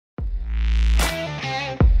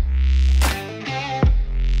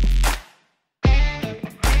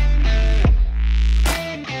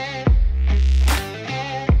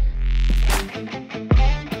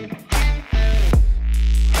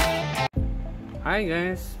Hi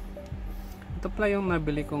guys! Ito pala yung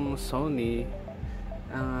nabili kong Sony.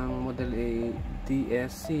 Ang model ay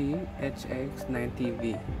DSC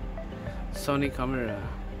HX90V Sony camera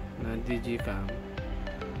na digicam.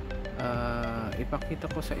 Ipakita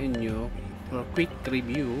ko sa inyo for quick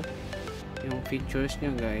review yung features nya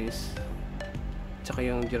guys, tsaka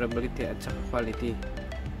yung durability at saka quality.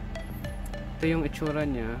 Ito yung itsura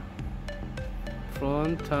nya,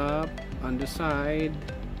 front, top, on the side,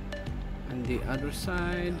 and the other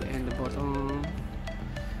side, and the bottom.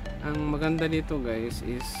 Ang maganda dito guys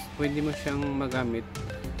is pwede mo siyang magamit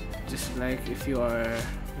just like if you are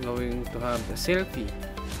going to have a selfie.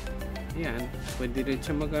 Yan, pwede rin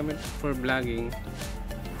siya magamit for vlogging.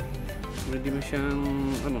 Pwede mo siyang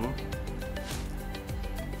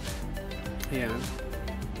ayan,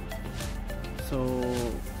 so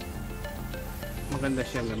maganda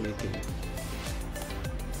siyang gamitin.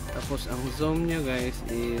 Tapos ang zoom nya guys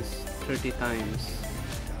is 30 times.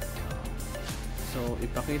 So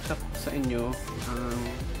ipakita ko sa inyo ang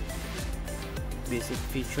basic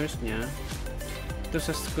features nya. Ito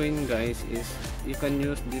sa screen guys is you can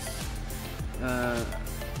use this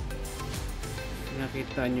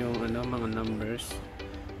nakita nyo mga numbers,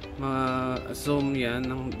 mga zoom yan,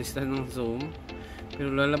 ng distance ng zoom,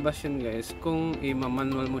 pero lalabas yan guys kung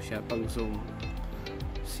i-manual mo siya pag zoom.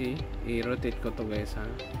 See, i-rotate ko to guys ha.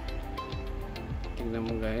 Tingnan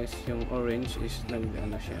mo guys, yung orange is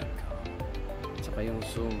siya, saka yung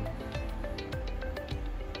zoom.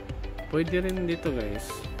 Pwede rin dito guys,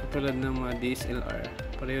 katulad ng mga DSLR,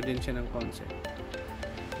 pareho din siya ng concept.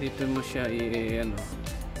 Dito mo siya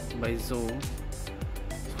by zoom.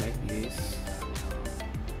 It's like this,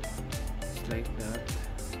 it's like that.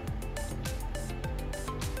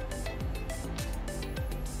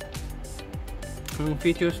 Ang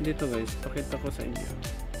features dito guys, pakita ko sa inyo.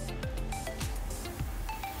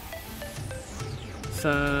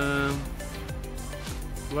 Sa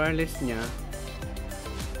wireless nya,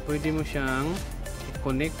 pwede mo siyang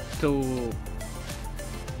i-connect to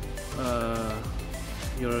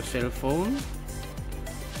your cellphone,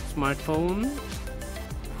 smartphone,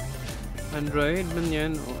 Android man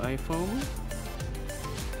yan o iPhone.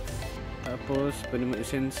 Tapos pwede mo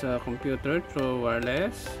i-send sa computer through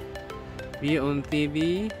wireless, be on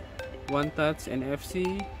TV, one touch,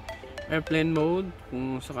 NFC, airplane mode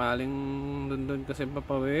kung sakaling dundun kasi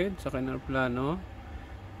papawid sa aeroplano,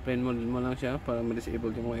 airplane mode mo lang siya para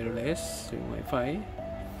ma-disable yung wireless, yung wifi.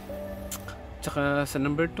 Tsaka sa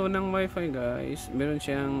number 2 ng wifi guys, meron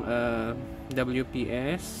siyang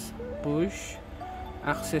WPS, push,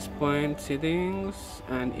 access point settings,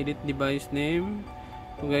 and edit device name.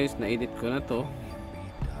 Ito guys, na-edit ko na to,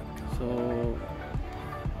 so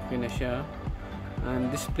okay na siya.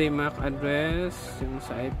 And display MAC address, yung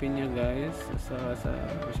sa IP nya guys, sa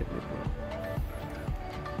reset nito.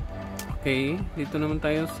 Okay, dito naman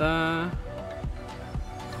tayo sa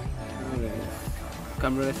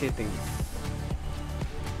camera settings.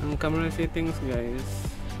 Ang camera settings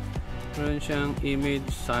guys, meron siyang image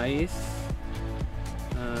size,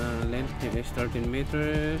 length niya is 13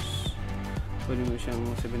 meters, pwede mo siyang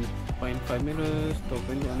 7.5 meters,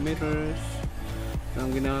 2.1 meters.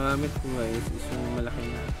 Ang ginagamit ko guys is yung malaki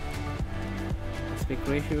na aspect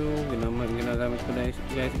ratio. Ginagamit ko guys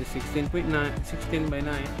is 16 by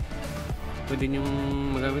 9. Pwede nyo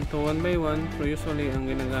magamit to 1 by 1, pero usually ang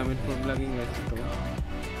ginagamit ko vlogging guys ito.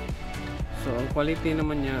 So ang quality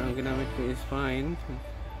naman niya, ang ginamit ko is fine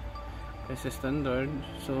kasi standard.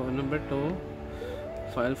 So number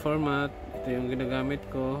 2, file format, ito yung ginagamit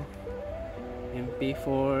ko,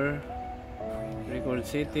 MP4, record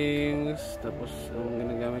settings. Tapos ang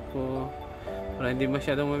ginagamit ko para hindi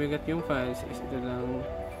masyadong mabigat yung files is ito lang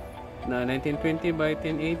na 1920 by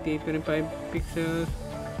 1080, 25 pixels,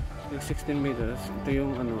 16 meters. Ito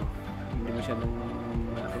yung hindi masyadong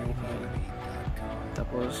malaki yung file.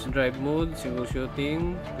 Tapos drive mode, single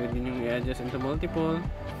shooting, pwede nyo i-adjust into multiple.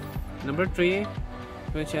 Number 3,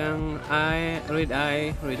 meron siyang red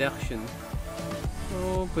eye reduction.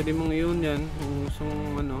 So pwede mong i-on yan kung gusto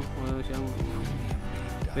mong wala siyang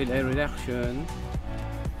red eye reduction.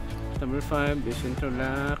 Number 5 is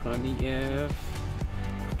interlock, RDF.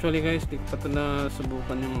 Actually guys, di pa ito na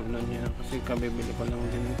subukan yung niya kasi kabibili ko lang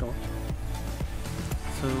din ito.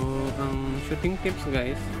 So ang shooting tips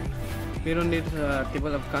guys, meron dito sa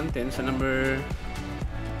table of contents sa number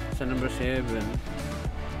 7,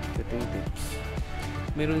 shooting tips.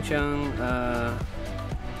 Meron siyang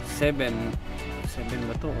 7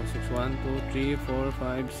 ba to? 6, 1, 2, 3, 4,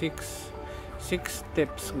 5, 6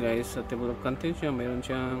 tips guys sa table of contents niya. Meron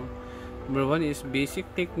siyang number 1 is basic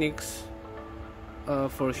techniques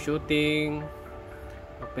for shooting.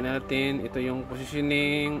 Open natin. Ito yung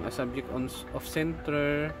positioning, a subject of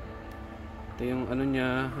center. Ito yung ano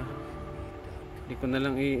niya. Hindi ko na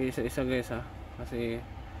lang isa-isa guys ha. Kasi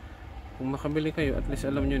kung makabili kayo, at least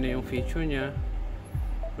alam nyo na yung feature niya.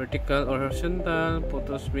 Vertical or horizontal.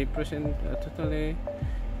 Photos may present totally.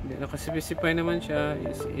 Nakaspecify naman siya.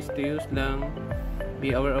 Is to use lang.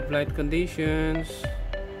 Be aware of light conditions.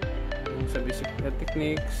 Yung sa basic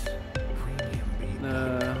techniques.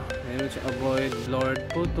 Na ayun siya, avoid blurred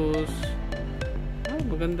photos.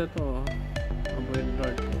 Maganda to. Avoid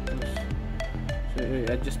blurred photos. So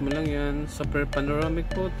i-adjust mo lang yan. Super panoramic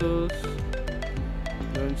photos.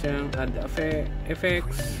 Meron siyang add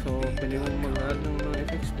effects. So pwede mong mag-add ng mga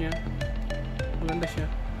effects niya. Maganda siya.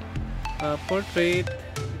 Portrait.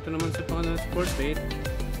 Ito naman sa pangalan, portrait.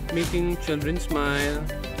 Making children smile.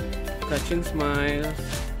 Catching smiles.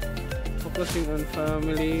 Focusing on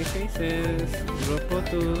family faces, group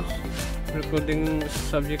photos, recording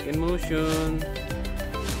subject in motion.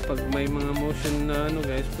 Pag may mga motion na ano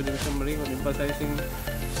guys, pwede mo siyang ma-record. Emphasizing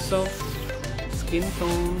soft skin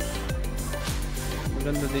tones.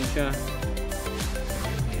 Maganda din siya.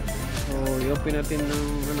 So, i-open natin ng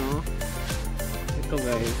ano, ito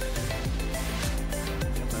guys.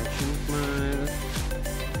 Catching smile.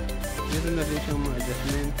 Meron na din siyang mga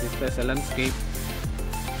adjustment. Ito sa landscape.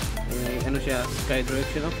 Ano siya, sky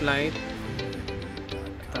direction of light,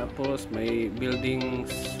 tapos may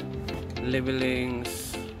buildings,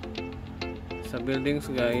 levelings. Sa buildings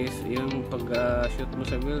guys, yung pag shoot mo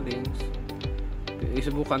sa buildings,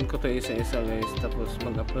 isubukan ko to isa-isa guys, tapos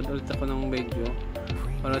mag-upload ulit ako ng video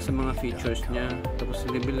para sa mga features niya. Tapos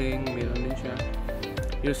leveling, meron din siya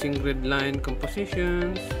using grid line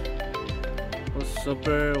compositions, tapos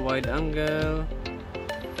super wide angle,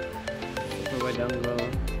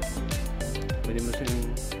 pwede mo siyang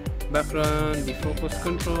background, defocus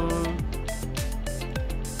control.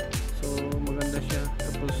 So maganda siya.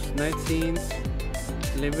 Tapos night scenes,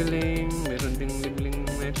 leveling, meron ding leveling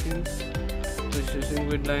night scenes. Tapos using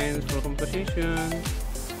grid lines for composition,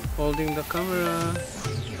 holding the camera.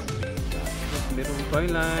 Tapos merong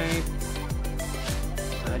twilight,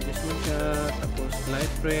 adjust mo siya. Tapos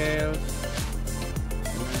light rails,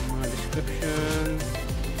 mga description,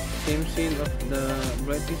 same scene of the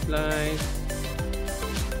brightest lights.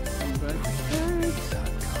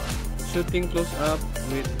 Shooting close up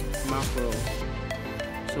with macro.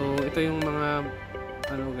 So ito yung mga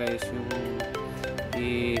ano guys, yung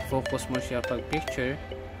i-focus mo siya pag picture.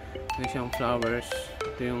 Ito siyang flowers.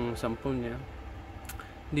 Ito yung sample niya.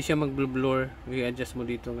 Hindi siya mag-blur. I-adjust mo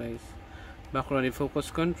dito guys. Background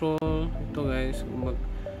focus control. Ito guys, kung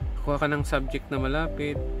magkuha ka ng subject na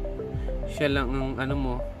malapit, siya lang ang ano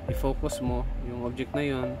mo, i-focus mo yung object na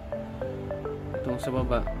yon. Itong sa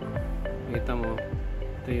baba, kita mo,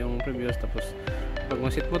 ito yung previous. Tapos pag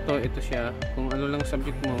masit mo to, ito siya, kung ano lang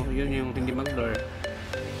subject mo, yun yung hindi mag-blur.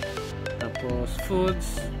 Tapos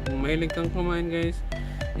foods, kung mahilig kang kumain guys,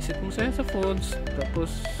 iset mo sa foods.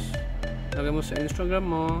 Tapos lagay mo sa Instagram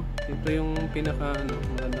mo. Ito yung pinaka ano,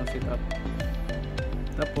 magandang setup.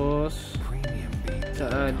 Tapos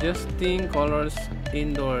sa adjusting colors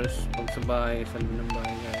indoors, pag sa bahay, sa loob ng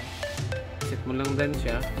bahay guys, set mo lang din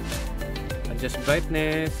siya. Adjust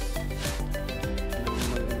brightness,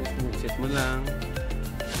 set mo lang.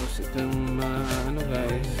 Tapos itong ano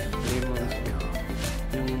guys,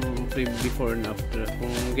 yung before and after,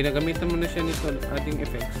 kung ginagamitan mo na siya nito adding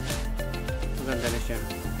effects, maganda na siya.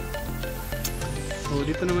 So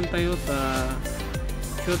dito naman tayo sa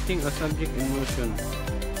shooting a subject in motion.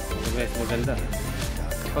 So guys, maganda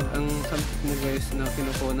kapag ang subject mo guys na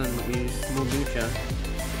kinukunan mo is moving siya,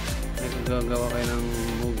 nagagawa kayo ng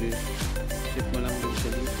movies, shoot mo lang din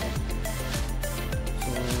siya dito. So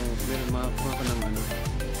makakuha ka ng ano,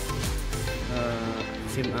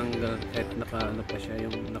 same angle kahit naka ano pa siya,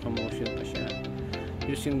 yung naka motion pa siya.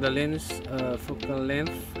 Using the lens focal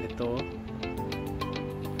length, ito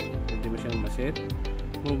hindi mo siyang maset.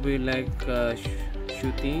 Movie like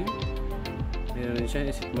shooting, meron siya,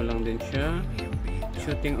 isit mo lang din siya.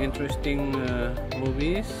 Shooting interesting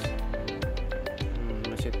movies,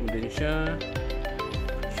 maset mo din siya.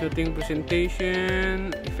 Shooting presentation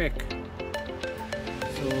effect,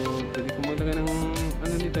 so pwede kong maglagay ng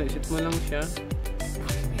ano dito, isit mo lang siya.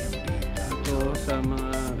 Ito sa mga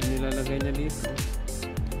nilalagay niya dito,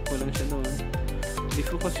 kulang siya doon.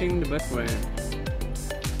 Defocusing the background.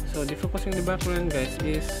 So defocusing the background guys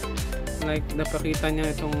is like napakita niya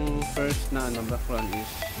itong first na ano, background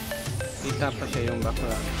is kita pa siya yung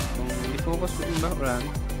background. Kung defocus yung background,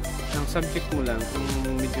 ang subject mo lang, kung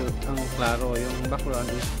medyo ang klaro, yung background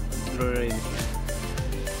is blurry siya.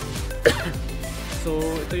 So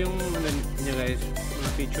ito yung ano niya guys,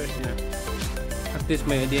 mga features niya. At least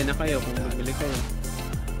may idea na kayo kung bibili kayo.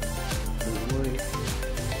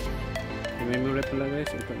 Yung memory pala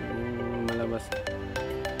guys, ito yung malabas.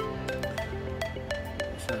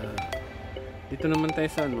 Dito naman tayo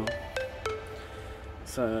sa ano,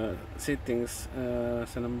 sa settings,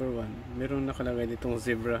 sa number 1 meron nakalagay ditong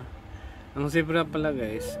zebra. Ang zebra pala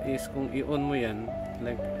guys is kung i-on mo yan,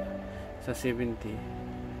 like sa 70,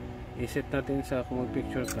 i-set natin sa kung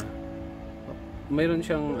mag-picture ka, mayroon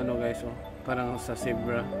siyang ano guys, parang sa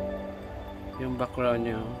zebra yung background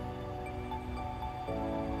niya.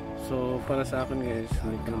 So para sa akin guys,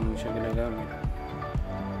 hindi ko naman siya ginagamit,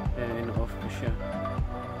 kaya in-off ko siya.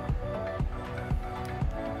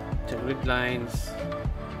 Grid lines,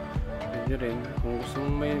 pwede rin kung gusto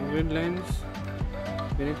mong may grid lines,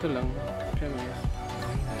 ganito lang siya guys.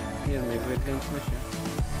 Yan, may grid lines na siya.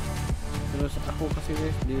 Pero ako kasi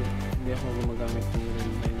guys, hindi ako gumagamit ng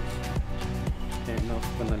grid lines, kaya off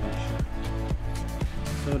ko na lang siya.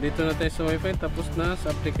 So dito na tayo sa wifi, tapos na sa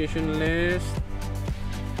application list.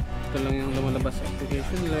 Ito lang yung lumalabas sa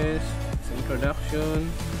application list, sa introduction,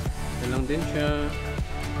 ito lang din siya.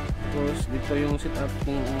 Tapos dito yung setup,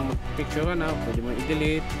 kung mag-picture ka na, pwede mo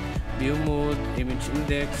i-delete, view mode, image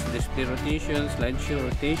index, display rotation, slideshow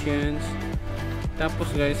rotations. Tapos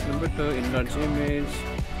guys, number 2, enlarge image,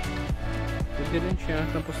 pwede rin siya.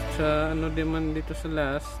 Tapos sa ano din man dito sa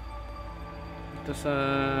last, dito sa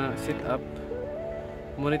setup,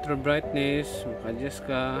 monitor brightness, maka-adjust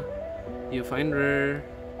ka, viewfinder,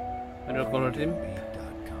 other color temp,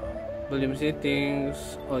 volume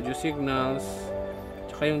settings, audio signals,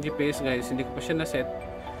 yung GPS guys, hindi ko pa siya na-set,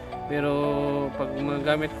 pero pag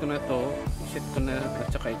magamit ko na to, set ko na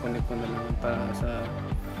at saka i-connect ko na lang para sa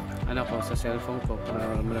ano ko, sa cellphone ko,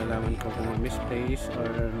 para malalaman ko kung misplace or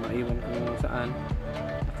maiwan ko kung saan.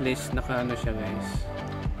 At least naka ano siya guys,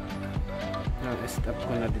 na-stop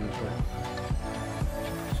ko na din to.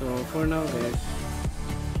 So for now guys,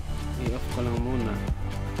 i-off ko lang muna,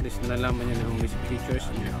 at least nalalaman nyo na ang features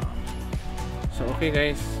niya. So okay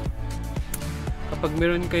guys, kapag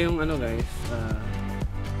meron kayong ano guys,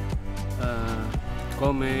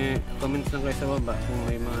 comments lang kayo sa baba kung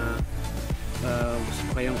may mga gusto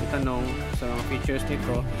pa kayong itanong sa mga features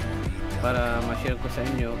nito, para ma-share ko sa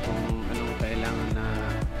inyo kung anong kailangan na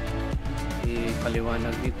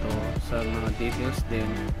ipaliwanag dito sa mga details din,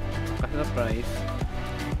 saka sa price.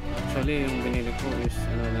 Actually yung binili ko is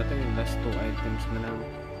ano natin, yung last 2 items na lang.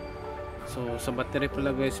 So sa battery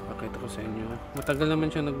pala guys, pakita ko sa inyo, matagal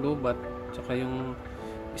naman siya naglubat. Saka yung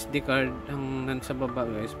SD card ang nasa baba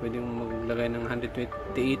guys, pwedeng maglagay ng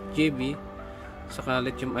 128 GB. Saka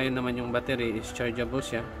lithium ion naman yung battery, is chargeable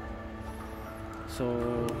siya. So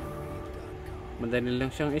madali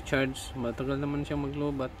lang siyang i-charge, matagal naman siyang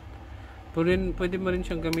maglubat. Pwede mo rin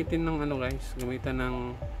siyang gamitin ng ano guys, gamitan ng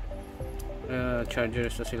charger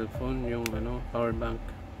sa cellphone, yung ano, power bank,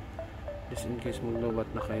 just in case maglubat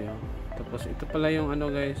na kayo. Tapos ito pala yung ano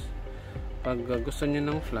guys, pag gusto niyo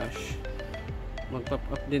ng flash, mag-pop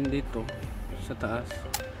up din dito sa taas.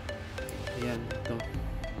 Ayan, ito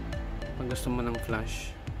pag gusto mo ng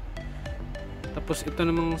flash. Tapos ito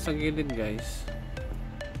namang sa gilid guys,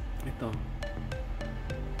 ito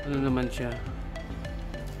ano naman siya,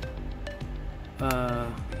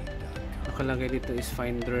 nakalagay dito is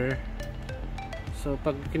finder. So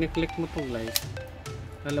pag kiniklik mo to guys,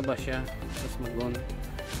 lalabas siya, tapos mag-on.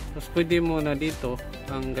 Tapos pwede mo na dito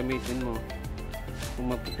ang gamitin mo.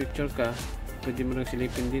 Kung magpipicture ka, pwede mo nang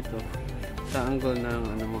silipin dito sa angle ng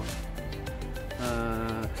ano mo,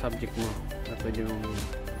 subject mo, at pwede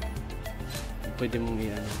mong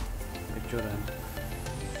i-ano, picturean.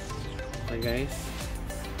 Okay guys,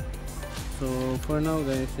 so for now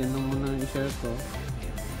guys, yun lang muna i-share ko.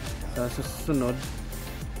 Sa susunod,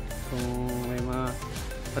 kung may mga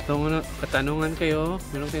katanungan kayo,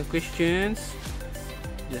 meron kayong questions,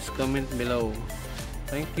 just comment below.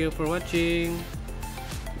 Thank you for watching.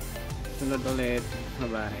 Sunod ulit. Bye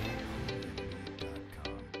bye.